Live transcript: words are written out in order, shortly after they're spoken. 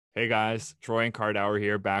Hey guys, Troy and Cardhour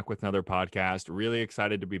here, back with another podcast. Really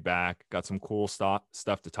excited to be back. Got some cool stuff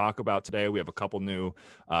to talk about today. We have a couple new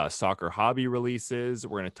soccer hobby releases.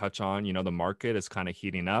 We're going to touch on, the market is kind of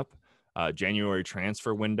heating up. January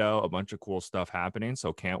transfer window, a bunch of cool stuff happening.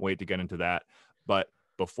 So can't wait to get into that. But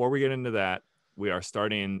before we get into that, we are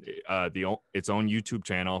starting its own YouTube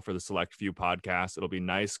channel for the Select Few podcast. It'll be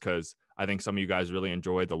nice because I think some of you guys really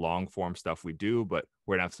enjoy the long form stuff we do, but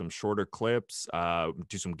we're gonna have some shorter clips,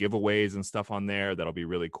 do some giveaways and stuff on there. That'll be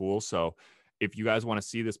really cool. So if you guys want to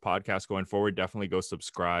see this podcast going forward, definitely go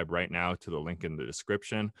subscribe right now to the link in the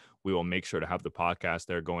description. We will make sure to have the podcast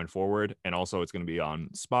there going forward. And also it's going to be on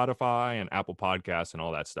Spotify and Apple Podcasts and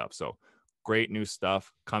all that stuff. So great new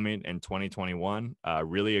stuff coming in 2021.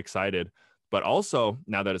 Really excited. But also,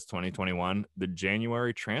 now that it's 2021, the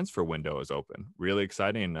January transfer window is open. Really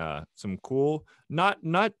exciting. Some cool, not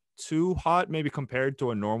too hot, maybe compared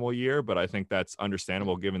to a normal year, but I think that's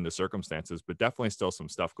understandable given the circumstances. But definitely still some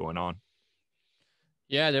stuff going on.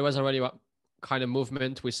 Yeah, there was already a kind of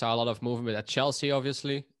movement. We saw a lot of movement at Chelsea,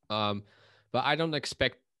 obviously. But I don't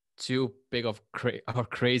expect too big of or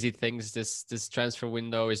crazy things. This transfer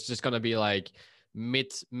window is just gonna be like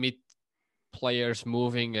mid players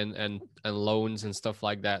moving and loans and stuff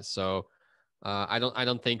like that. So I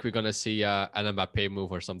don't think we're gonna see an Mbappe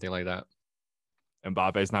move or something like that.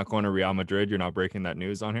 Mbappe's not going to Real Madrid. You're not breaking that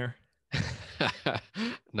news on here.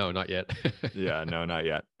 No, not yet. Yeah, no, not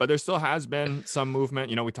yet. But there still has been some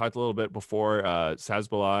movement. We talked a little bit before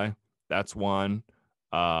Sazbalai. That's one.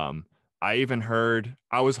 I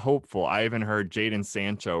was hopeful. I even heard Jadon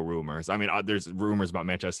Sancho rumors. I mean, there's rumors about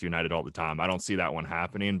Manchester United all the time. I don't see that one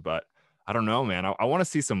happening, but I don't know, man. I want to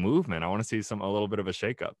see some movement. I want to see a little bit of a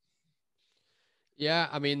shakeup. Yeah,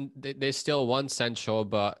 I mean, they still want Sancho,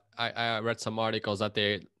 but I read some articles that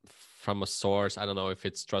they, from a source, I don't know if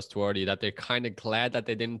it's trustworthy, that they're kind of glad that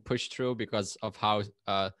they didn't push through because of how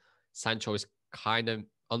Sancho is kind of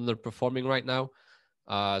underperforming right now.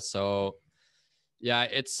 So yeah,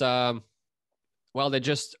 it's well, they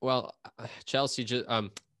just Chelsea just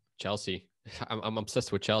Chelsea. I'm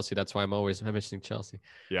obsessed with Chelsea. That's why I'm always mentioning Chelsea.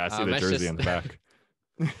 Yeah, I see the jersey in Manchester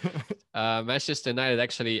the back. Manchester United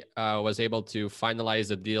actually was able to finalize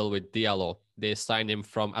the deal with Diallo. They signed him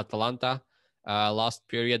from Atalanta last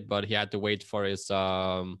period, but he had to wait for his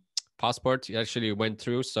passport. He actually went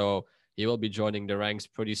through, so he will be joining the ranks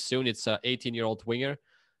pretty soon. It's an 18-year-old winger,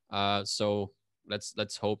 so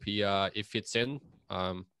let's hope he fits in.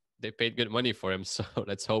 They paid good money for him, so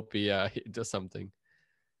let's hope he does something.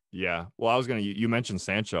 Yeah. Well, you mentioned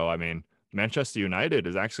Sancho. I mean, Manchester United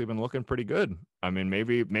has actually been looking pretty good. I mean,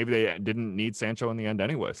 maybe they didn't need Sancho in the end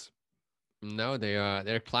anyways. No,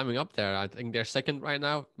 they're climbing up there. I think they're second right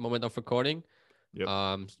now, moment of recording.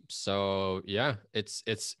 Yep. So yeah, it's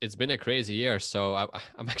been a crazy year. So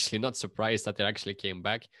I'm actually not surprised that they actually came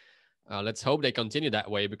back. Let's hope they continue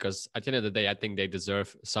that way because at the end of the day, I think they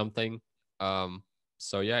deserve something.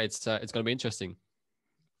 So yeah, it's gonna be interesting.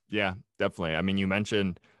 Yeah, definitely. I mean, you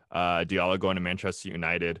mentioned Diallo going to Manchester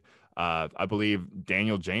United. I believe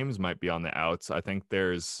Daniel James might be on the outs. I think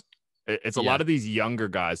it's a lot Yeah, of these younger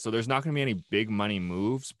guys. So there's not going to be any big money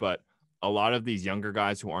moves, but a lot of these younger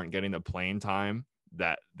guys who aren't getting the playing time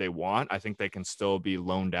that they want, I think they can still be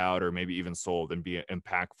loaned out or maybe even sold and be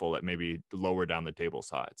impactful at maybe lower down the table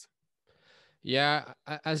sides. yeah.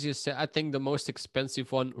 As you said, I think the most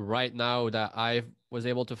expensive one right now that I was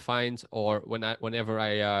able to find, or whenever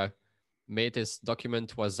I made this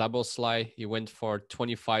document, was Zaboslai. He went for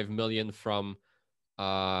 25 million from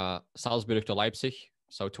Salzburg to Leipzig.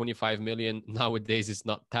 So 25 million nowadays is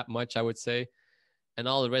not that much, I would say. And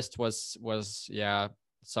all the rest was yeah,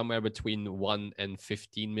 somewhere between 1 and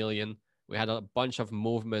 15 million. We had a bunch of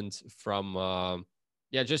movement from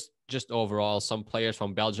yeah, just overall. Some players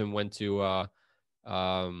from Belgium went to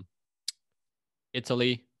um,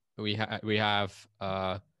 Italy. We have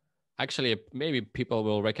actually maybe people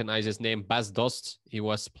will recognize his name, Bas Dost. He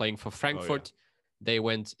was playing for Oh yeah. Frankfurt.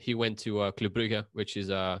 He went to Club Brugge, which is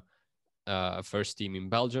a first team in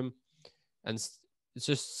Belgium, and it's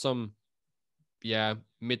just some yeah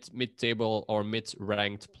mid table or mid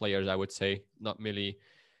ranked players, I would say, not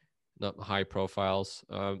high profiles.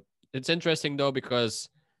 It's interesting though because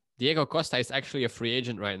Diego Costa is actually a free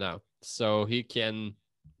agent right now, so he can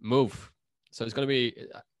move. So it's gonna be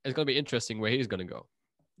interesting where he's gonna go.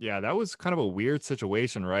 Yeah, that was kind of a weird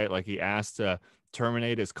situation, right? Like he asked to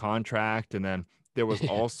terminate his contract, and then there was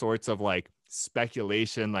all sorts of like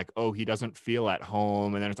speculation, like, oh, he doesn't feel at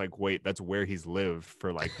home. And then it's like, wait, that's where he's lived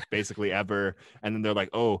for like basically ever. And then they're like,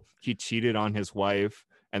 oh, he cheated on his wife.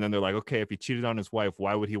 And then they're like, okay, if he cheated on his wife,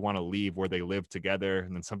 why would he want to leave where they live together?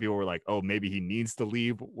 And then some people were like, oh, maybe he needs to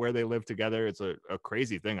leave where they live together. It's a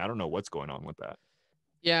crazy thing. I don't know what's going on with that.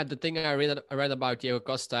 Yeah, the thing I read about Diego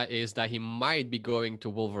Costa is that he might be going to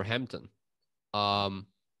Wolverhampton. Um,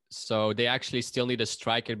 so they actually still need a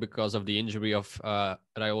striker because of the injury of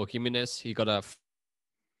Raul Jimenez. He got a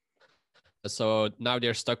So now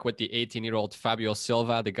they're stuck with the 18-year-old Fabio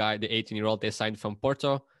Silva, the 18-year-old they signed from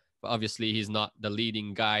Porto. But obviously, he's not the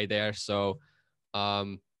leading guy there. So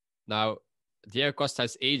now Diego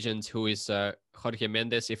Costa's agent, who is Jorge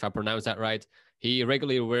Mendes, if I pronounce that right, he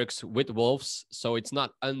regularly works with Wolves. So it's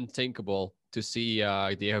not unthinkable to see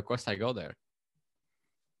Diego Costa go there.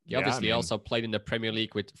 He Yeah, I obviously mean, also played in the Premier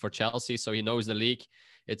League for Chelsea, so he knows the league.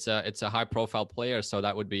 It's a high-profile player, so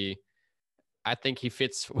that would be. I think he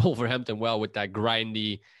fits Wolverhampton well with that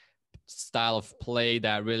grindy style of play,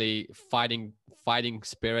 that really fighting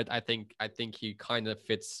spirit. I think he kind of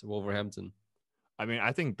fits Wolverhampton. I mean,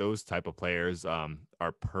 I think those type of players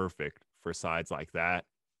are perfect for sides like that.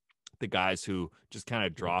 The guys who just kind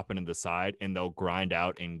of Yeah. drop into the side and they'll grind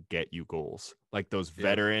out and get you goals, like those Yeah.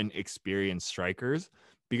 veteran, experienced strikers.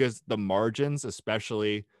 Because the margins,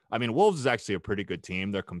 especially, I mean, Wolves is actually a pretty good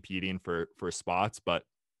team. They're competing for spots, but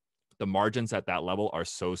the margins at that level are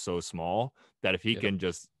so small that if he Yeah. can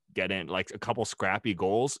just get in like a couple scrappy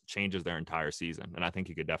goals, changes their entire season. And I think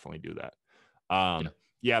he could definitely do that. Yeah.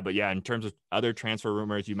 Yeah, but yeah, in terms of other transfer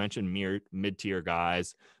rumors, you mentioned mid-tier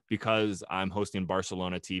guys. Because I'm hosting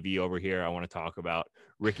Barcelona TV over here, I want to talk about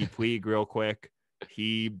Ricky Puig real quick.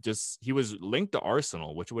 He was linked to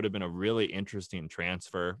Arsenal, which would have been a really interesting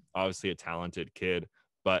transfer. Obviously a talented kid,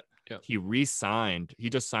 but Yeah. he re-signed. He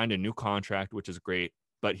just signed a new contract, which is great.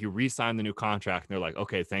 But he re-signed the new contract, and they're like,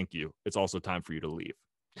 "Okay, thank you. It's also time for you to leave,"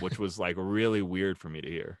 which was like really weird for me to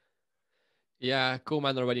hear. Yeah,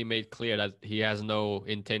 Koeman already made clear that he has no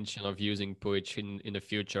intention of using Puig in the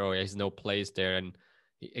future, or he has no place there. And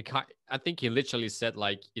I think he literally said,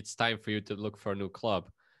 like, it's time for you to look for a new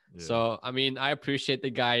club. Yeah. So, I mean, I appreciate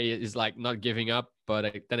the guy is like not giving up.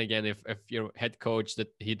 But then again, if your head coach,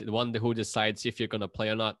 that he the one who decides if you're going to play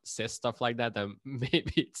or not, says stuff like that, then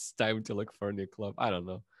maybe it's time to look for a new club. I don't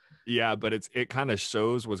know. Yeah, but it kind of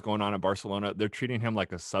shows what's going on at Barcelona. They're treating him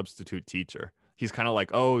like a substitute teacher. He's kind of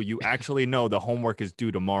like, "Oh, you actually know the homework is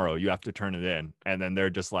due tomorrow. You have to turn it in." And then they're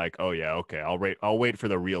just like, "Oh yeah, okay. I'll wait for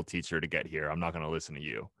the real teacher to get here. I'm not going to listen to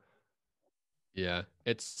you." Yeah,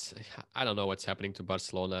 I don't know what's happening to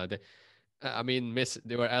Barcelona. I mean,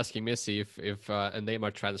 they were asking Messi if a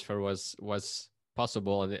Neymar transfer was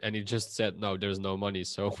possible, and he just said no, there's no money,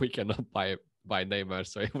 so we cannot buy Neymar.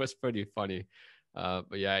 So it was pretty funny.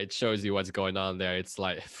 But yeah, it shows you what's going on there. It's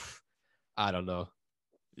like I don't know.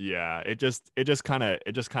 Yeah, it just kind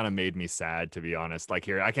of made me sad, to be honest. Like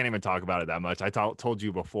here, I can't even talk about it that much. I told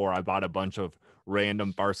you before, I bought a bunch of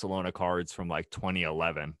random Barcelona cards from like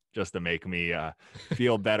 2011 just to make me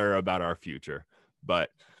feel better about our future. But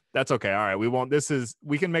that's okay. All right,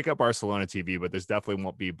 we can make up Barcelona TV, but this definitely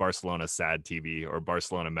won't be Barcelona sad TV or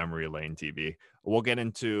Barcelona memory lane TV. We'll get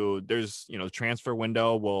into transfer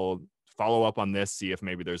window. We'll follow up on this, see if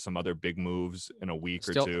maybe there's some other big moves in a week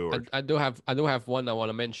or Still, two. Or I do have one I want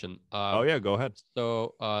to mention. oh yeah, go ahead.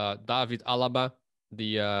 So David Alaba,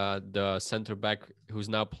 the center back who's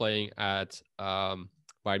now playing at Bayern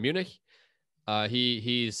Munich,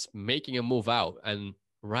 he's making a move out, and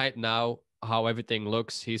right now, how everything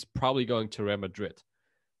looks, he's probably going to Real Madrid. Oh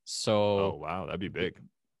So wow, that'd be big.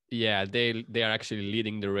 yeah, they are actually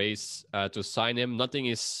leading the race to sign him. Nothing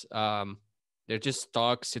is they're just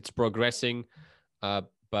talks. It's progressing, uh,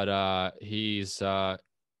 but he's not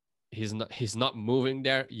moving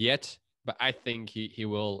there yet. But I think he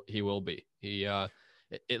will be.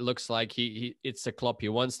 It looks like he it's a club he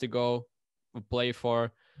wants to go play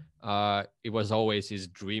for. It was always his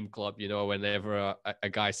dream club. Whenever a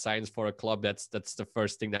guy signs for a club, that's the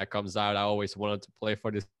first thing that comes out. I always wanted to play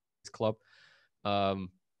for this club.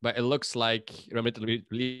 Um, but it looks like Real Madrid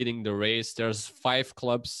leading the race. There's 5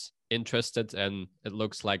 clubs interested, and it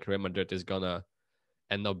looks like Real Madrid is gonna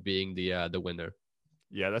end up being the winner.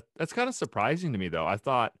 Yeah, that's kind of surprising to me though. I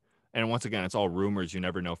thought, and once again, it's all rumors, you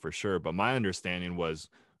never know for sure, but my understanding was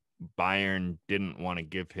Bayern didn't want to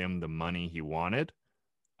give him the money he wanted.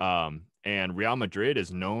 And Real Madrid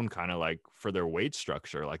is known kind of like for their wage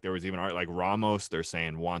structure. Like there was even like Ramos, they're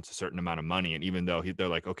saying wants a certain amount of money, and even though they're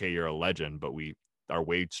like, okay, you're a legend, but our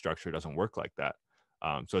wage structure doesn't work like that.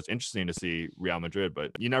 So it's interesting to see Real Madrid,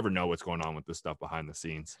 but you never know what's going on with this stuff behind the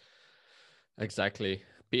scenes. Exactly.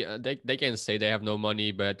 They can say they have no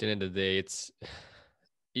money, but at the end of the day, it's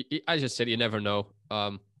I just said you never know.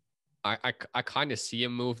 I kind of see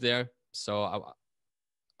him move there, so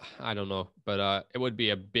I don't know, but it would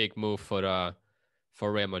be a big move for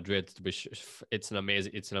Real Madrid. To be it's an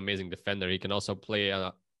amazing defender. He can also play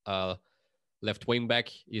a left wing back.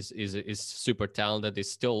 Is super talented.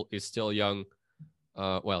 Is still young.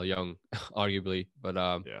 Well, young, arguably, but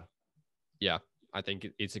Yeah. yeah, I think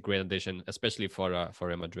it's a great addition, especially for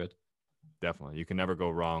Real Madrid. Definitely. You can never go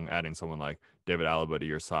wrong adding someone like David Alaba to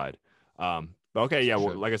your side. But okay, yeah, For well,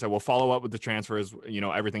 sure. like I said, we'll follow up with the transfers.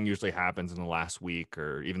 Everything usually happens in the last week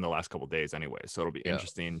or even the last couple of days anyway. So it'll be Yeah.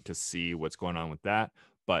 interesting to see what's going on with that.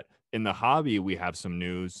 But in the hobby, we have some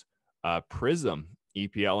news. Prizm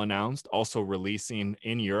EPL announced also releasing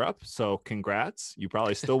in Europe. So congrats. You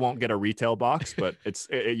probably still won't get a retail box, but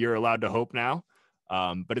you're allowed to hope now.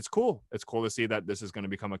 But it's cool. It's cool to see that this is going to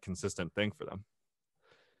become a consistent thing for them.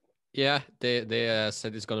 Yeah, they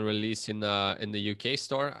said it's gonna release in the UK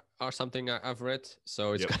store or something. I've read,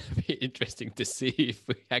 so it's Yep. gonna be interesting to see if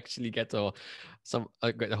we actually get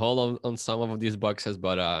get a hold on some of these boxes.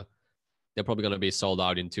 But they're probably gonna be sold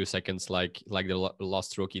out in 2 seconds, like the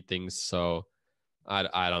Lost Rookie things. So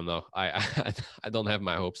I don't know. I don't have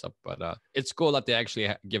my hopes up, but it's cool that they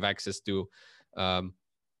actually give access um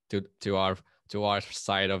to our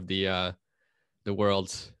side of the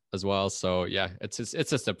world as well. So yeah, it's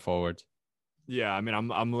a step forward. Yeah, I mean,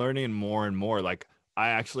 I'm learning more and more. Like, I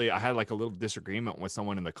had like a little disagreement with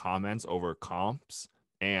someone in the comments over comps,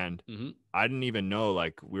 and Hmm. I didn't even know.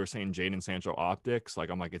 Like, we were saying Jaden Sancho optics. Like,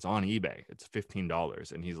 I'm like, it's on eBay. It's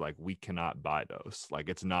 $15, and he's like, we cannot buy those. Like,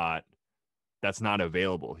 that's not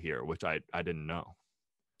available here, which I didn't know.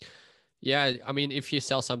 Yeah, I mean, if you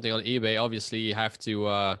sell something on eBay, obviously you have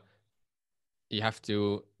to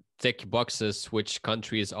tick boxes which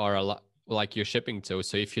countries are a lot like you're shipping to.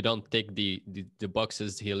 So if you don't tick the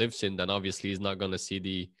boxes he lives in, then obviously he's not gonna see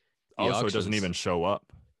the Also, it doesn't auctions. even show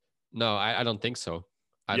up. No, I don't think so.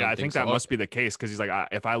 I Yeah, don't I think think so. that must be the case because he's like,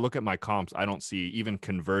 if I look at my comps, I don't see even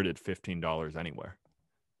converted $15 anywhere.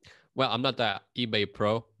 Well, I'm not the eBay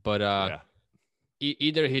pro, but Yeah.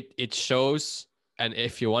 either it shows, and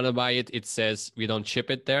if you want to buy it, it says we don't ship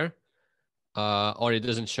it there, or it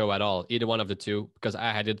doesn't show at all. Either one of the two, because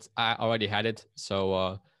I already had it.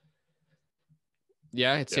 So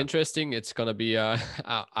yeah, it's Yeah. interesting. It's gonna be. I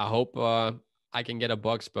hope I can get a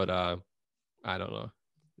box, but I don't know.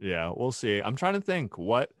 Yeah, we'll see. I'm trying to think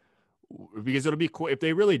because it'll be cool if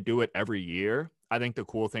they really do it every year. I think the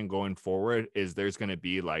cool thing going forward is there's going to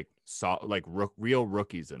be real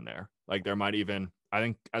rookies in there. Like there might even I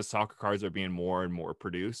think as soccer cards are being more and more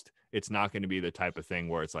produced, it's not going to be the type of thing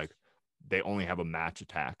where it's like they only have a match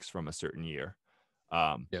attacks from a certain year.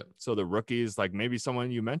 Yeah, So the rookies, like maybe someone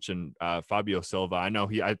you mentioned, Fabio Silva.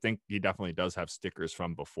 I think he definitely does have stickers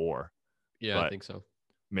from before, yeah, I but think so.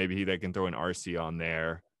 maybe they can throw an RC on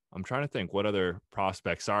there. I'm trying to think what other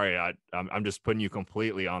prospects. Sorry, I'm just putting you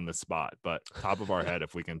completely on the spot, but top of our head,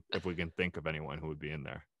 if we can think of anyone who would be in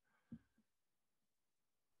there.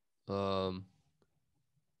 um,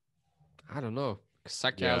 I don't know.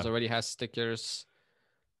 Saka Yeah, already has stickers.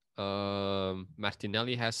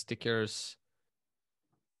 Martinelli has stickers.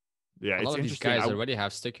 yeah, A it's lot of these interesting. guys already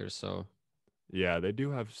have stickers, so Yeah, they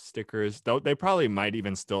do have stickers. Though they probably might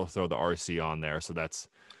even still throw the RC on there. So that's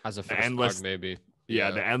as a the first card, endless. maybe. Yeah,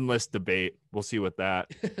 Yeah. the endless debate. We'll see with that.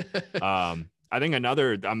 I think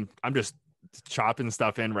another. I'm just chopping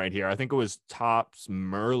stuff in right here. I think it was Tops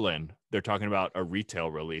Merlin. They're talking about a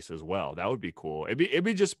retail release as well. That would be cool. It'd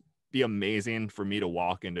be just be amazing for me to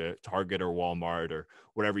walk into Target or Walmart or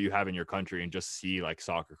whatever you have in your country and just see like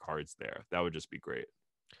soccer cards there. That would just be great.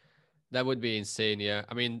 That would be insane. Yeah,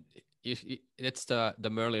 I mean, if it's the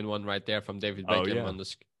Merlin one right there from David Oh Beckham yeah, on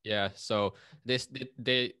the yeah. So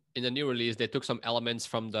they in the new release they took some elements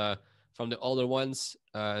from the older ones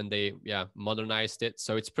and they modernized it.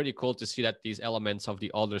 So it's pretty cool to see that these elements of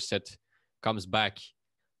the older set comes back.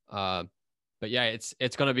 Uh, but yeah,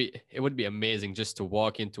 it would be amazing just to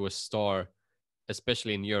walk into a store,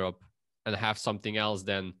 especially in Europe, and have something else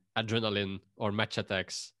than adrenaline or match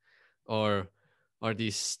attacks or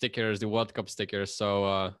these stickers, the World Cup stickers.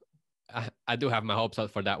 So I do have my hopes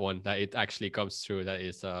out for that one that it actually comes true. That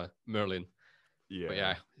is Merlin. But yeah.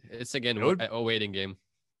 yeah, it's again It would a waiting game.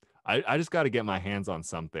 I just got to get my hands on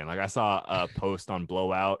something. Like I saw a post on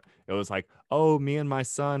Blowout. It was like, oh, me and my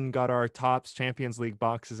son got our Tops Champions League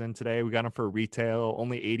boxes in today. We got them for retail,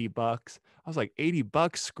 only $80. I was like,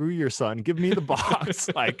 $80? Screw your son. Give me the box.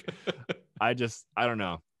 Like, I don't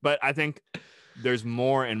know. But I think there's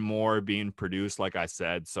more and more being produced, like I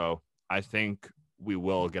said. So I think we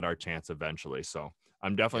will get our chance eventually. So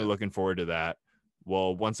I'm definitely Yeah. looking forward to that.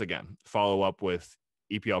 Well, once again, follow up with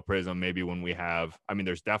EPL Prizm maybe when we have. I mean,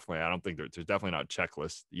 there's definitely. I don't think there's definitely not a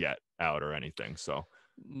checklist yet out or anything. So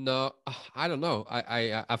No, I don't know.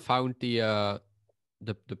 I found the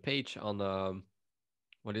page on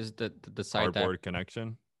what is the site that, Cardboard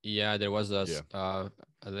connection. yeah, there was Yeah.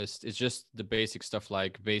 a list. It's just the basic stuff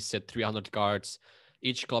like base set 300 cards.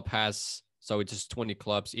 Each club has, so it's just 20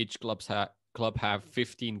 clubs. Each club have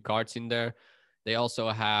 15 cards in there. They also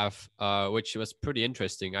have, which was pretty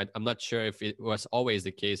interesting. I'm not sure if it was always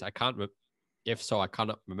the case. I can't, if so, I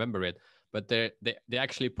cannot remember it. But they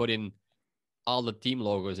actually put in all the team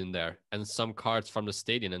logos in there and some cards from the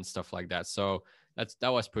stadium and stuff like that. So that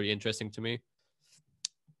was pretty interesting to me.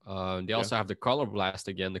 They Yeah. also have the Color Blast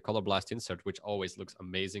again, the Color Blast insert, which always looks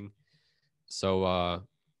amazing. So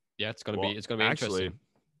yeah, Well, it's gonna be actually, interesting.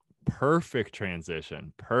 perfect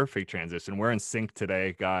transition. Perfect transition. We're in sync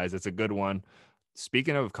today, guys. It's a good one.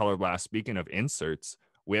 Speaking of Color Blast, speaking of inserts,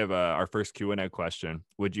 we have our first Q&A question.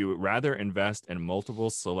 Would you rather invest in multiple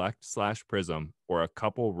select slash prism or a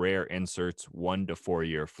couple rare inserts 1 to 4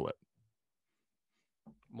 year flip?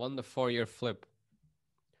 1 to 4 year flip.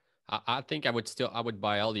 I think I would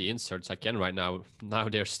buy all the inserts I can right now. Now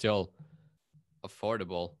they're still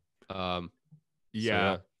affordable. Um, so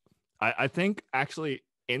Yeah, yeah, I think actually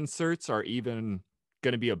inserts are even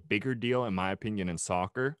going to be a bigger deal, in my opinion, in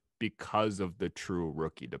soccer because of the true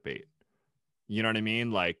rookie debate. You know what I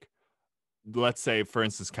mean? Like, let's say, for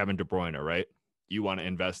instance, Kevin De Bruyne, right? You want to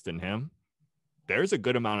invest in him. There's a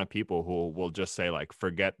good amount of people who will just say, like,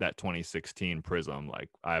 forget that 2016 Prism. Like,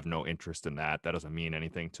 I have no interest in that. That doesn't mean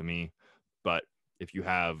anything to me. But if you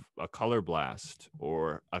have a Color Blast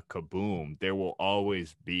or a Kaboom, there will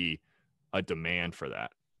always be a demand for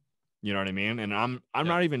that. You know what I mean? And yeah, I'm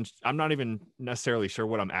not even necessarily sure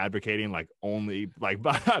what I'm advocating, like only like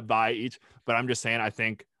buy each, but I'm just saying I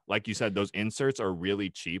think, like you said, those inserts are really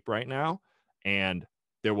cheap right now, and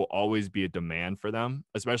there will always be a demand for them,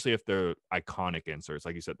 especially if they're iconic inserts,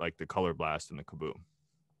 like you said, like the Color Blast and the Kaboom.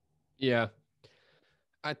 yeah.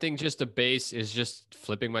 I think just the base is just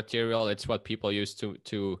flipping material. It's what people use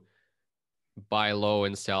to buy low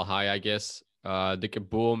and sell high, I guess. The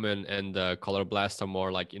Kaboom and the Color Blast are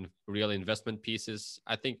more like in real investment pieces.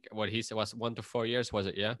 I think what he said was 1 to 4 years, was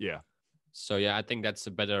it? Yeah. Yeah, So yeah, I think that's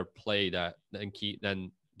a better play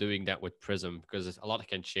than doing that with Prism, because a lot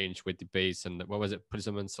can change with the base and what was it,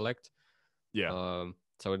 Prism and Select. yeah,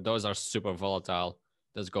 So those are super volatile.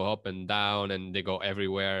 Those go up and down and they go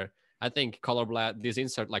everywhere. I think Color Blast, these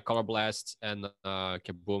insert like Color Blast and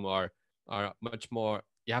Kaboom are much more.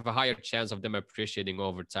 You have a higher chance of them appreciating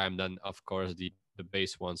over time than, of course, the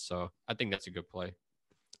base ones. So I think that's a good play.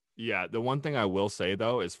 yeah. The one thing I will say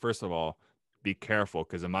though is, first of all, be careful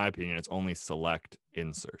because in my opinion, it's only select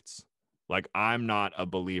inserts. Like, I'm not a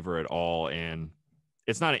believer at all in,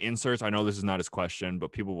 it's not an inserts. I know this is not his question,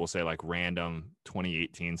 but people will say like random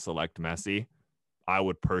 2018 select Messi. I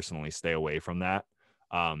would personally stay away from that.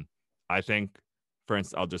 Um, I think, for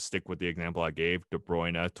instance, I'll just stick with the example I gave, De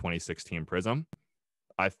Bruyne 2016 Prism.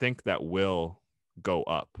 I think that will go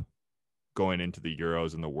up going into the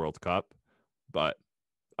Euros and the World Cup. But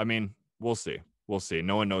I mean, we'll see. We'll see.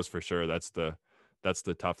 No one knows for sure. That's the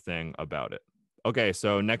tough thing about it. Okay,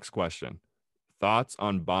 so next question. Thoughts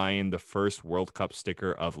on buying the first World Cup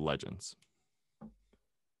sticker of Legends?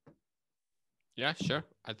 Yeah, sure.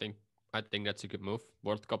 I think that's a good move.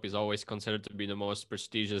 World Cup is always considered to be the most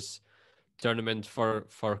prestigious tournament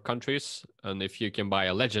for countries, and if you can buy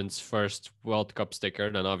a Legends first World Cup sticker,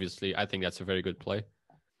 then obviously I think that's a very good play.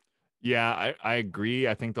 Yeah, I agree.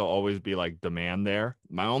 I think there'll always be like demand there.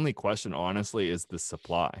 My only question, honestly, is the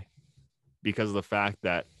supply, because of the fact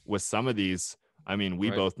that with some of these, I mean, we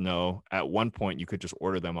Right. both know at one point you could just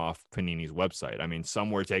order them off Panini's website. I mean, some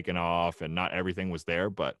were taken off and not everything was there,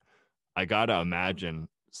 but I gotta imagine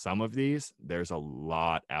some of these, there's a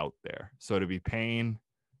lot out there. So to be paying,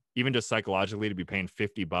 even just psychologically, to be paying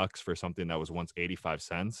 $50 for something that was once 85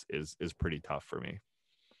 cents is pretty tough for me.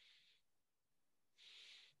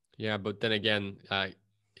 Yeah, but then again,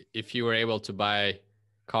 if you were able to buy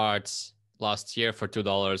cards last year for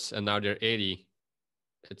 $2 and now they're 80,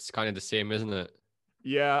 it's kind of the same, isn't it?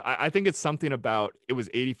 Yeah, I think it's something about it was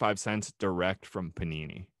 85 cents direct from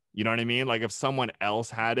Panini. You know what I mean? Like if someone else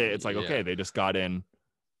had it, it's like, Yeah. okay, they just got in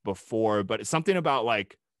before, but it's something about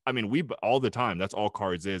like, I mean, we all the time, that's all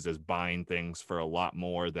cards is buying things for a lot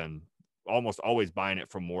more than, almost always buying it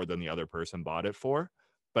for more than the other person bought it for.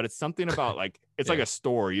 But it's something about like, it's like Yeah. a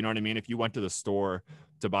store, you know what I mean? If you went to the store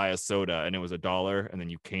to buy a soda and it was $1 and then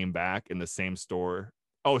you came back in the same store,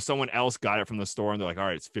 oh, someone else got it from the store and they're like, all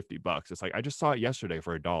right, it's $50. It's like, I just saw it yesterday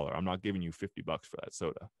for $1. I'm not giving you $50 for that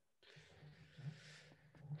soda.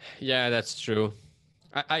 Yeah, that's true.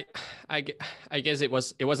 I, I, I, gue- I guess it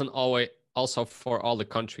wasn't always also for all the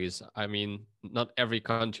countries. I mean, not every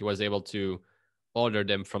country was able to order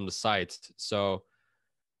them from the site. So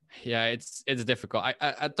yeah, it's difficult.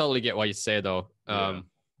 I totally get what you say though. Yeah.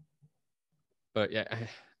 But yeah,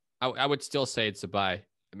 I would still say it's a buy.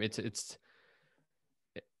 I mean,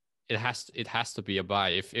 it has to be a buy.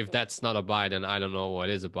 If that's not a buy, then I don't know what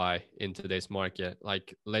is a buy in today's market.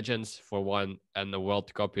 Like Legends for one, and the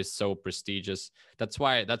World Cup is so prestigious. That's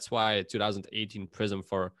why 2018 Prism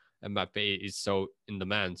for Mbappe is so in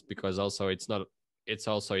demand, because also it's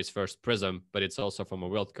also his first Prism, but it's also from a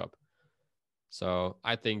World Cup. So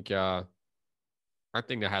I think that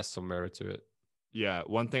has some merit to it. Yeah.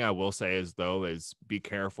 One thing I will say is, though, is be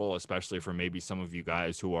careful, especially for maybe some of you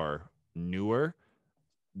guys who are newer.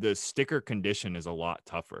 The sticker condition is a lot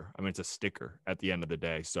tougher. I mean, it's a sticker at the end of the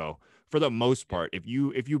day. So for the most Yeah. part, if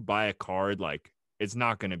you buy a card, like, it's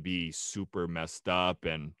not going to be super messed up.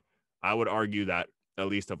 And I would argue that at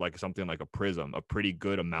least of like something like a Prism, a pretty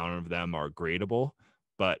good amount of them are gradable.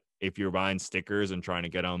 But if you're buying stickers and trying to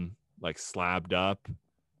get them like slabbed up,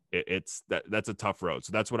 that's a tough road.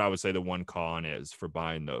 So that's what I would say the one con is for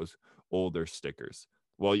buying those older stickers.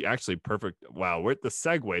 Well, you actually perfect. Wow, the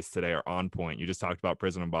segues today are on point. You just talked about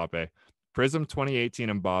Prism Mbappe. Prism 2018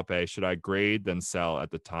 Mbappe. Should I grade then sell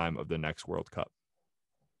at the time of the next World Cup?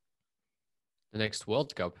 The next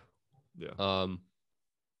World Cup. Yeah. Um,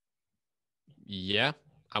 yeah,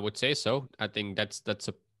 I would say so. I think that's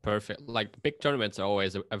a perfect, like, big tournaments are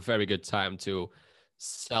always a very good time to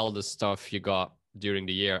sell the stuff you got during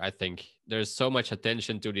the year. I think there's so much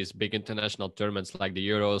attention to these big international tournaments like the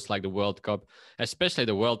Euros, like the World Cup, especially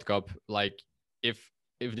the World Cup. Like if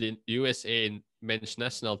if the USA men's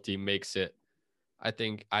national team makes it, I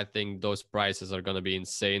think those prices are gonna be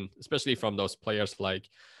insane, especially from those players like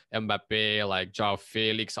Mbappe, like Joao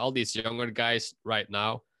Felix. All these younger guys right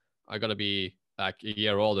now are gonna be like a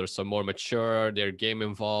year older, so more mature. Their game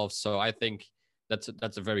involved. So I think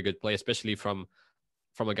that's a very good play, especially from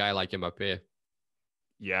a guy like Mbappe.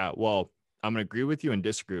 Yeah. Well, I'm gonna agree with you and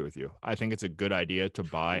disagree with you. I think it's a good idea to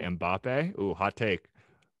buy Ooh, Mbappe. Ooh, hot take.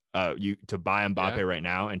 You to buy yeah, Mbappe right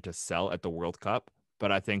now and to sell at the World Cup.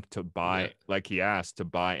 But I think to yeah, buy, like he asked, to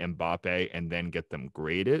buy Mbappe and then get them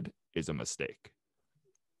graded is a mistake.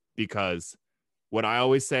 Because what I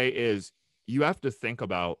always say is you have to think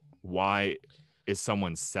about, why is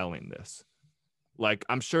someone selling this? Like,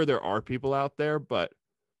 I'm sure there are people out there, but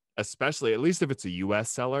especially, at least if it's a US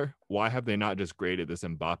seller, why have they not just graded this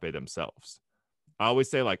Mbappe themselves? I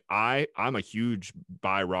always say, like, I'm a huge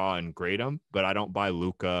buy raw and grade them, but I don't buy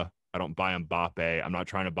Luca. I don't buy Mbappe. I'm not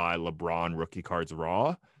trying to buy LeBron rookie cards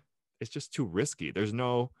raw. It's just too risky. There's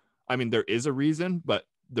no, I mean, there is a reason, but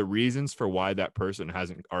the reasons for why that person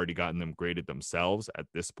hasn't already gotten them graded themselves at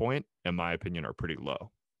this point, in my opinion, are pretty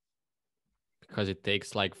low. because it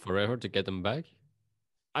takes like forever to get them back.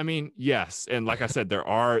 I mean, yes, and like I said, there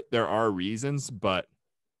are reasons, but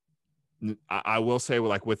I will say,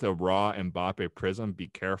 like, with a raw Mbappe Prism, be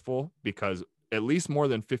careful, because at least more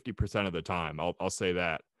than 50% of the time, I'll say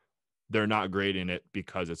that they're not grading it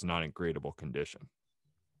because it's not in gradable condition.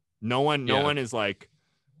 No one Yeah. is like,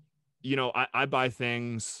 I buy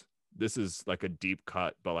things. This is like a deep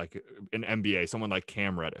cut, but like in NBA, someone like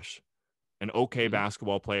Cam Reddish, an okay Mhm.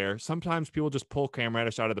 basketball player. Sometimes people just pull Cam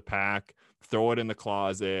Reddish out of the pack, throw it in the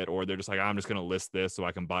closet, or they're just like, I'm just going to list this so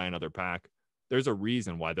I can buy another pack. There's a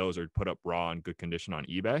reason why those are put up raw in good condition on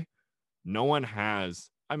eBay. No one has,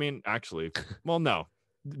 I mean, actually, well, no.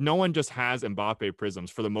 No one just has Mbappe prisms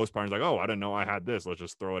for the most part. It's like, oh, I didn't know I had this. Let's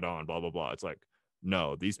just throw it on, blah, blah, blah. It's like,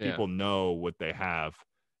 no, these Yeah. people know what they have.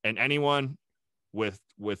 And anyone with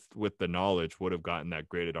the knowledge would have gotten that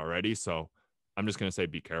graded already. So I'm just gonna say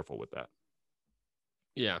be careful with that.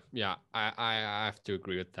 Yeah, yeah, I have to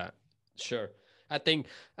agree with that. Sure. I think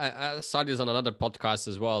I saw this on another podcast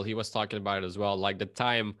as well. He was talking about it as well, like the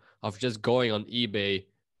time of just going on eBay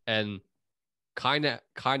and kind of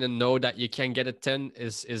know that you can get a 10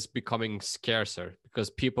 is becoming scarcer, because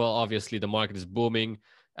people, obviously the market is booming,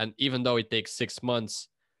 and even though it takes 6 months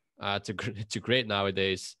to grade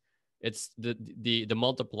nowadays, it's the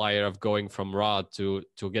multiplier of going from raw to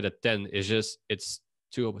get a 10 is just it's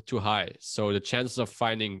too high. So the chances of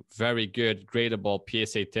finding very good gradable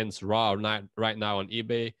PSA 10s raw or not right now on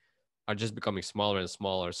eBay are just becoming smaller and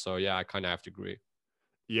smaller. So yeah, I kind of have to agree.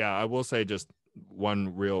 Yeah, I will say just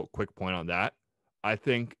one real quick point on that. I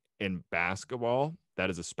think in basketball that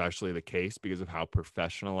is especially the case because of how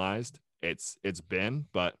professionalized it's been.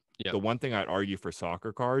 But Yeah. the one thing I'd argue for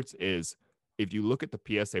soccer cards is, if you look at the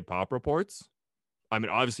PSA pop reports, I mean,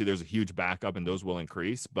 obviously there's a huge backup and those will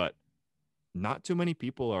increase, but not too many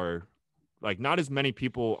people are, like, not as many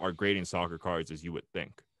people are grading soccer cards as you would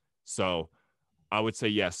think. So I would say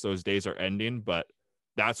yes, those days are ending, but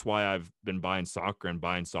that's why I've been buying soccer and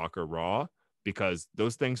buying soccer raw, because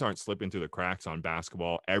those things aren't slipping through the cracks on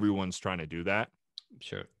basketball. Everyone's trying to do that.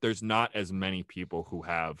 Sure. There's not as many people who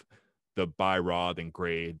have the buy raw then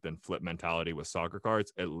grade then flip mentality with soccer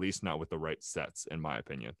cards, at least not with the right sets, in my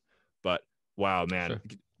opinion. But wow, man, Sure.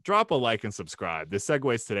 drop a like and subscribe. The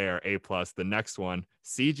segues today are A plus. The next one,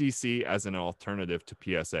 CGC as an alternative to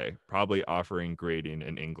PSA, probably offering grading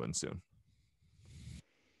in England soon.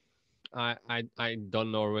 I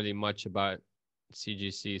don't know really much about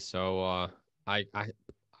CGC, so I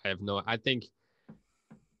have no. I think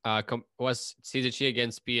was CGC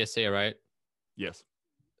against PSA, right? Yes.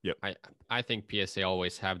 Yep. I think PSA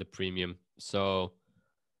always have the premium, so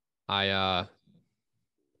I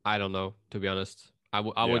I don't know, to be honest.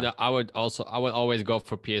 Yeah. I would always go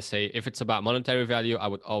for PSA. If it's about monetary value, I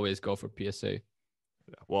would always go for PSA.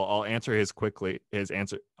 Well, I'll answer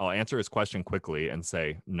I'll answer his question quickly and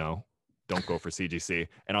say no, don't go for CGC.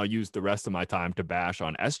 And I'll use the rest of my time to bash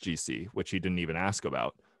on SGC, which he didn't even ask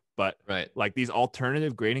about. But Right. like these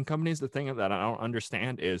alternative grading companies, the thing that I don't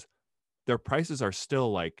understand is their prices are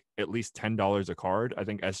still like at least $10 a card. I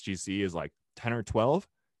think SGC is like 10 or 12,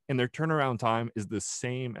 and their turnaround time is the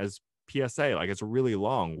same as PSA. Like it's really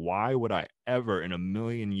long. Why would I ever in a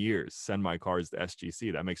million years send my cards to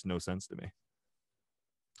SGC? That makes no sense to me.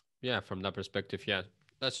 Yeah, from that perspective, yeah.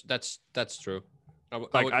 That's true. I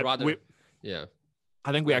Like would rather yeah.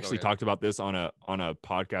 I think we Yeah, go actually ahead. talked about this on a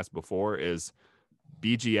podcast before is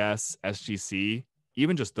BGS, SGC,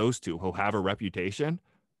 even just those two who have a reputation,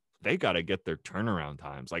 they got to get their turnaround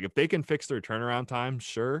times. Like if they can fix their turnaround time,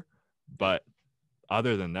 sure, Yeah. but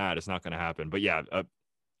other than that, it's not going to happen. But yeah,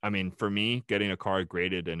 I mean, for me, getting a card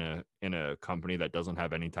graded in a company that doesn't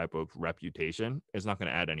have any type of reputation is not going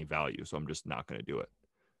to add any value. So I'm just not going to do it.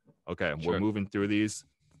 Okay, we're Sure. moving through these.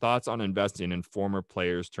 Thoughts on investing in former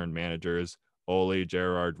players turned managers, Ole,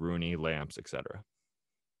 Gerrard, Rooney, Lamps, etc.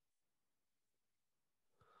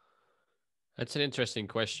 That's an interesting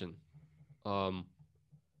question. Um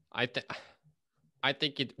I think I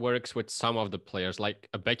think it works with some of the players like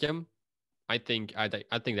a Beckham. I think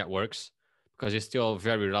that works because he's still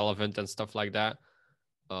very relevant and stuff like that.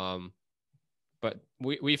 Um but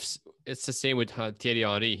we've it's the same with Thierry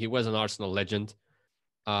Henry. He was an Arsenal legend.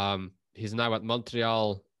 He's now at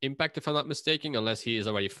Montreal Impact, if I'm not mistaken, unless he is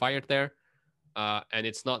already fired there. And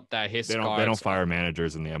it's not that his They don't cards are fire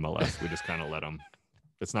managers in the MLS. We just kind of let them.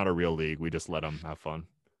 It's not a real league. We just let them have fun.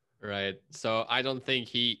 right. So I don't think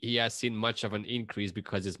he has seen much of an increase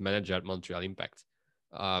because he's manager at Montreal Impact.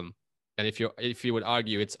 Um, and if you would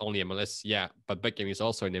argue it's only MLS, yeah, but Beckham is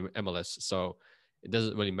also in MLS, so it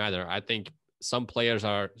doesn't really matter. I think some players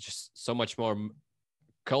are just so much more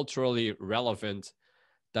culturally relevant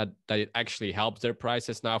that it actually helps their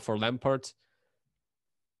prices now. For Lampard,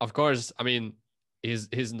 of course, I mean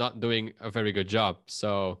he's not doing a very good job,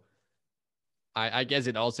 so I guess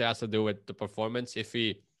it also has to do with the performance. If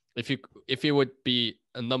he would be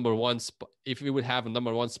a number one spot, if he would have a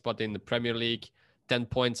number one spot in the Premier League, 10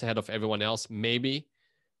 points ahead of everyone else, maybe.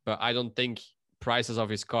 But I don't think prices of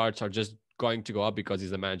his cards are just going to go up because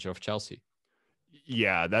he's the manager of Chelsea.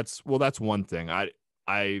 Yeah, that's one thing.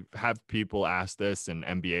 I have people ask this in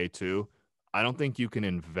NBA too. I don't think you can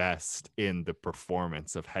invest in the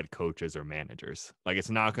performance of head coaches or managers. Like it's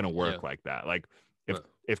not going to Yeah. work like that. Like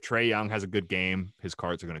if Trae Young has a good game, his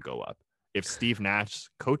cards are going to go up. If Steve Nash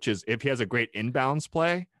coaches, if he has a great inbounds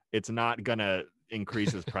play, it's not going to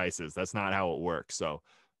increase his prices. That's not how it works. So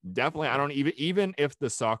definitely, I don't even if the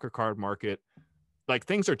soccer card market, like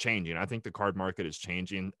things are changing. I think the card market is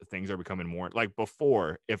changing. Things are becoming more like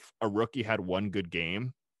before. If a rookie had one good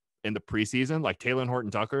game in the preseason, like Taylor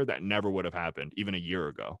Horton Tucker, that never would have happened even a year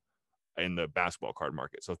ago in the basketball card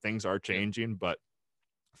market. So things are Yeah. changing, but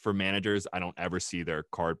for managers, I don't ever see their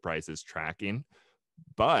card prices tracking.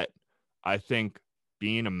 But I think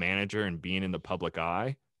being a manager and being in the public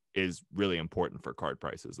eye is really important for card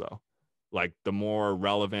prices, though. Like the more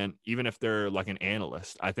relevant, even if they're like an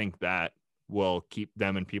analyst, I think that will keep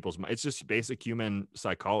them in people's mind. It's just basic human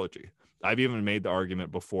psychology. I've even made the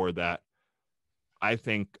argument before that I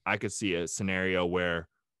think I could see a scenario where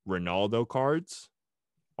Ronaldo cards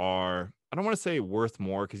are, I don't want to say worth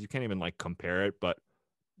more because you can't even like compare it, but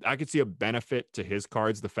I could see a benefit to his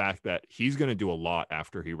cards, the fact that he's going to do a lot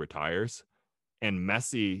after he retires. And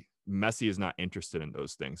Messi is not interested in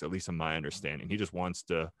those things, at least in my understanding. He just wants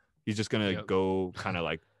to, he's just going to Yeah. go kind of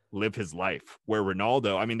like live his life. Where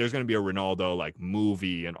Ronaldo, I mean, there's going to be a Ronaldo like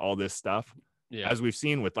movie and all this stuff, Yeah. as we've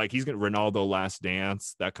seen with like, he's going to Ronaldo Last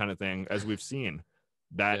Dance, that kind of thing, as we've seen,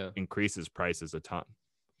 that Yeah. increases prices a ton.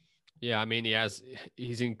 Yeah, I mean,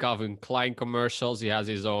 he's in Calvin Klein commercials. He has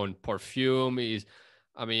his own perfume.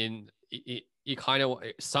 I mean, he kind of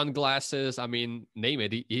sunglasses. I mean, name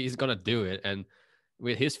it. He's gonna do it. And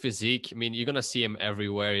with his physique, I mean, you're gonna see him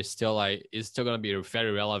everywhere. He's still gonna be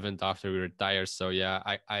very relevant after he retires. So yeah,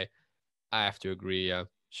 I have to agree. Yeah,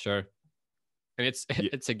 sure. And Yeah,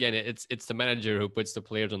 it's the manager who puts the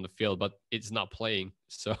players on the field, but it's not playing.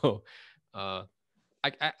 So, uh,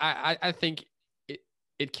 I think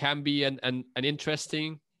it can be an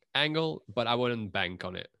interesting angle, but I wouldn't bank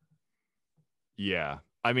on it. yeah.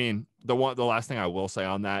 I mean, the last thing I will say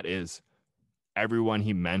on that is everyone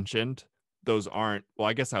he mentioned, those aren't, well,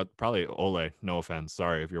 I guess I probably Ole, no offense,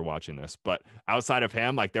 sorry if you're watching this, but outside of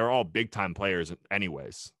him, like they're all big time players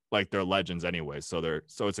anyways. Like they're legends anyways. So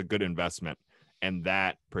it's a good investment. And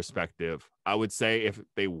that perspective, I would say if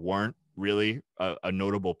they weren't really a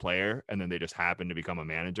notable player and then they just happened to become a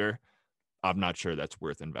manager, I'm not sure that's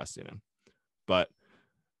worth investing in. But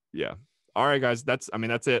yeah. All right, guys. That's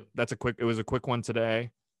it. It was a quick one today.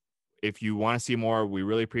 If you want to see more, we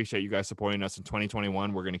really appreciate you guys supporting us in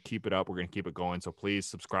 2021. We're going to keep it up. We're going to keep it going. So please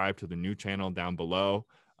subscribe to the new channel down below.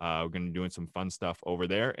 We're going to be doing some fun stuff over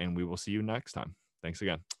there, and we will see you next time. Thanks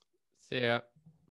again. See ya.